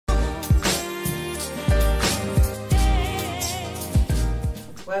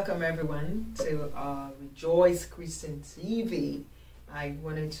Welcome everyone to Rejoice Christian TV. I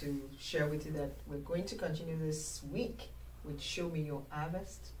wanted to share with you that we're going to continue this week with Show Me Your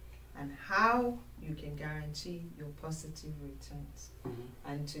Harvest and how you can guarantee your positive returns.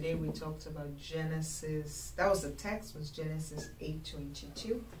 And today we talked about Genesis, that was the text, was Genesis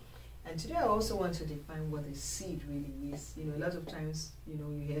 8:22. And today I also want to define what a seed really is. You know, a lot of times, you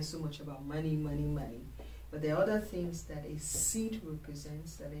know, you hear so much about money, money, money. But there are other things that a seed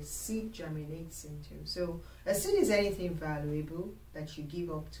represents, that a seed germinates into. So a seed is anything valuable that you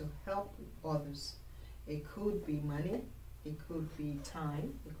give up to help others. It could be money, it could be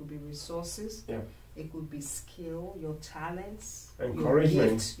time, it could be resources, it could be skill, your talents, encouragement, your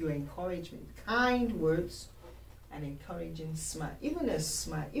gift, your encouragement, kind words, an encouraging smile, even a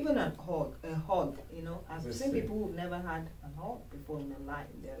smile, even a hug. You know, I've seen people who've never had a hug before in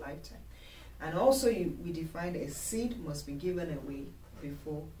their lifetime. And also we defined a seed must be given away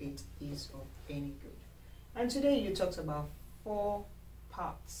before it is of any good. And today you talked about 4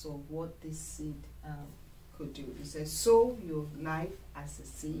 parts of what this seed could do. You said, sow your life as a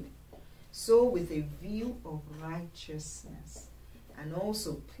seed, sow with a view of righteousness, and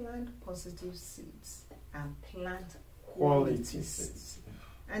also plant positive seeds and plant quality seeds.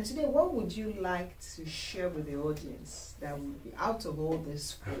 And today, what would you like to share with the audience that would be out of all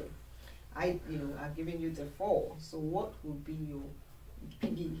this 4? I've given you the 4. So what would be your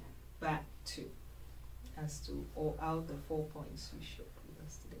piggyback to as to all the 4 points you shared with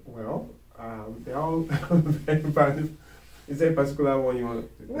us today? Well, they're all very valuable. Is there a particular one you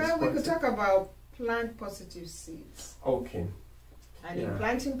want to Well, we could talk about plant positive seeds. Okay. And in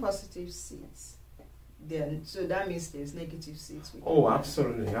planting positive seeds, so that means there's negative seeds.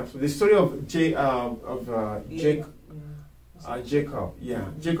 Absolutely, absolutely. The story of Jacob,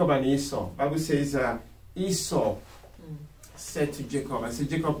 Jacob and Esau. Bible says Esau said to Jacob, I said,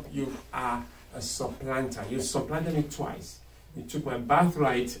 Jacob, you are a supplanter. You supplanted me twice. You took my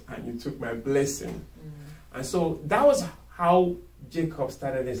birthright and you took my blessing. And so that was how Jacob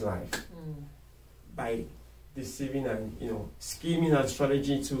started his life, by deceiving and scheming and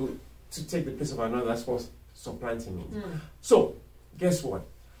strategy to take the place of another. That's what supplanting means. So guess what?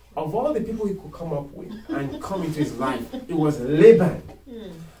 Of all the people he could come up with and come into his life, it was Laban.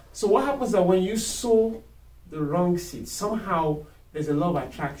 So what happens that when you sow the wrong seed, somehow there's a law of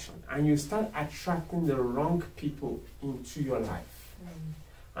attraction, and you start attracting the wrong people into your life.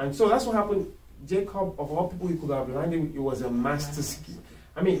 And so that's what happened. Jacob, of all people he could have landed, it was a master scheme.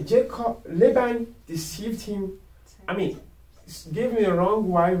 I mean, Laban deceived him. I mean, gave him a wrong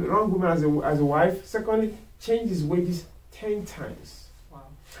woman as a wife. Secondly, changed his wages 10 times.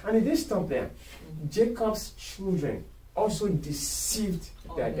 And it didn't stop there. Jacob's children also deceived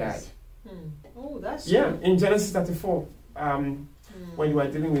their dad. Oh, that's in Genesis 34, when you were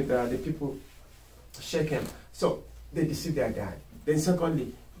dealing with the people Shechem. So they deceived their dad. Then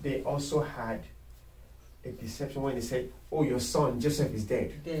secondly, they also had a deception when they said, oh, your son Joseph is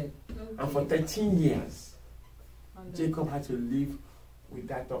dead. Okay. And for 13 years, Jacob had to live with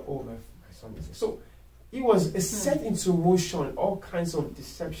that thought, oh, my son is dead. So it was set into motion, all kinds of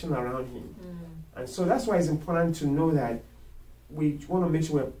deception around him. And so that's why it's important to know that we want to make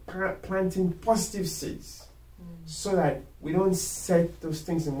sure we're planting positive seeds, so that we don't set those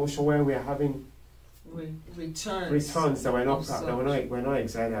things in motion where we are having returns that we're not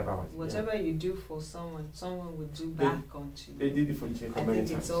excited about. Whatever you do for someone will do back onto you. They did it for Jacob many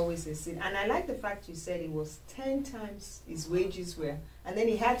times. It's always a seed. And I like the fact you said it was 10 times his wages were, and then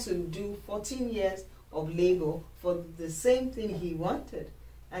he had to do 14 years of labor for the same thing he wanted.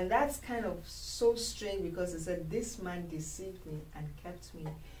 And that's kind of so strange, because it said this man deceived me and kept me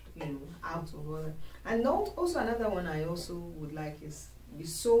out of order. And also another one I also would like is you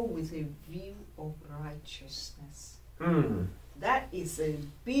sow with a view of righteousness. That is a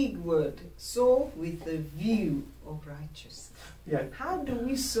big word. Sow with a view of righteousness. How do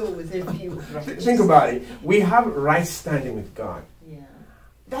we sow with a view of righteousness? Think about it. We have right standing with God.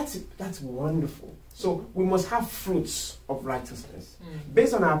 That's wonderful. So we must have fruits of righteousness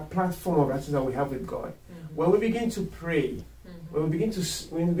based on our platform of righteousness that we have with God. When we begin to pray, when we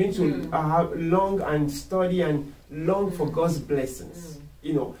begin to long and study and long for God's blessings,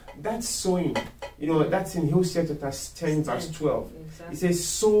 that's sowing. That's in Hosea chapter 10 verse 12. Exactly. It says,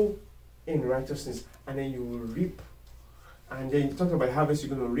 sow in righteousness, and then you will reap. And then you talk about harvest,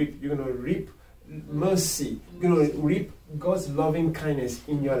 you're going to reap. You're going to reap mercy. You're going to reap God's loving kindness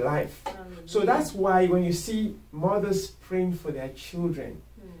in your life. So that's why when you see mothers praying for their children,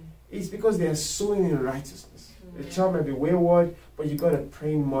 it's because they are sowing in righteousness. The child might be wayward, but you got a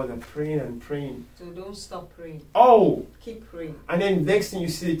praying mother, praying and praying. So don't stop praying. Oh! Keep praying. And then next thing you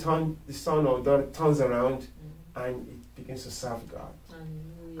see, the son or daughter turns around and it begins to serve God.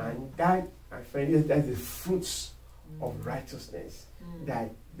 And that, my friend, that's the fruits of righteousness.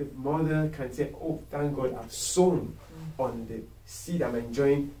 That the mother can say, oh, thank God, I've sown on the seed. I'm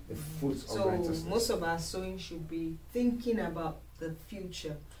enjoying the fruits of righteousness. So most of our sowing should be thinking about the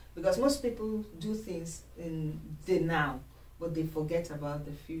future. Because most people do things in the now, but they forget about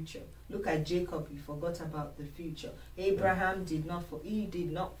the future. Look at Jacob, he forgot about the future. Abraham did not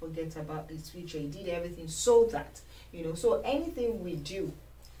forget about his future. He did everything so that, so anything we do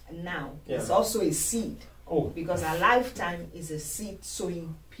now is also a seed. Oh. Because our lifetime is a seed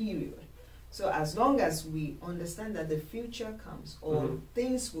sowing period. So as long as we understand that the future comes, or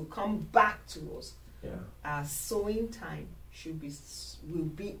things will come back to us, our sowing time will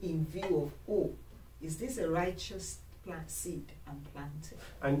be in view of, is this a righteous seed I'm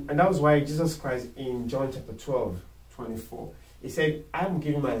planting? And that was why Jesus Christ in John chapter 12:24, he said, I'm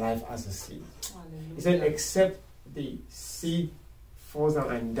giving my life as a seed. Hallelujah. He said, except the seed falls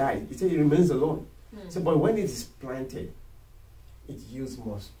down and dies, he said it remains alone. So, but when it is planted, it yields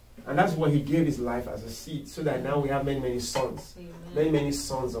most. And that's why he gave his life as a seed, so that now we have many, many sons. Amen. Many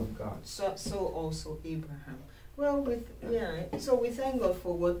sons of God. So also Abraham. Well, so we thank God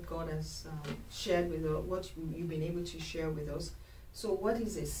for what God has shared with us, what you've been able to share with us. So what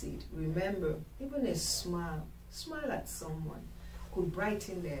is a seed? Remember, even a smile at someone could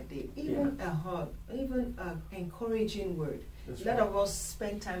brighten their day. Even a hug, even an encouraging word. That's a lot of us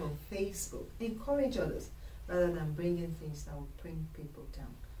spend time on Facebook. Encourage others rather than bringing things that will bring people down.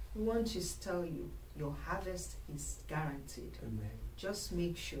 We want to tell you, your harvest is guaranteed. Amen. Just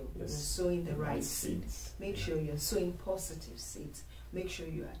make sure you're sowing the right seeds. Make sure you're sowing positive seeds. Make sure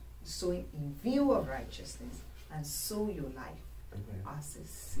you are sowing in view of righteousness, and sow your life as a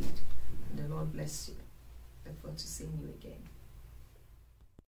seed. And the Lord bless you. Look forward to seeing you again.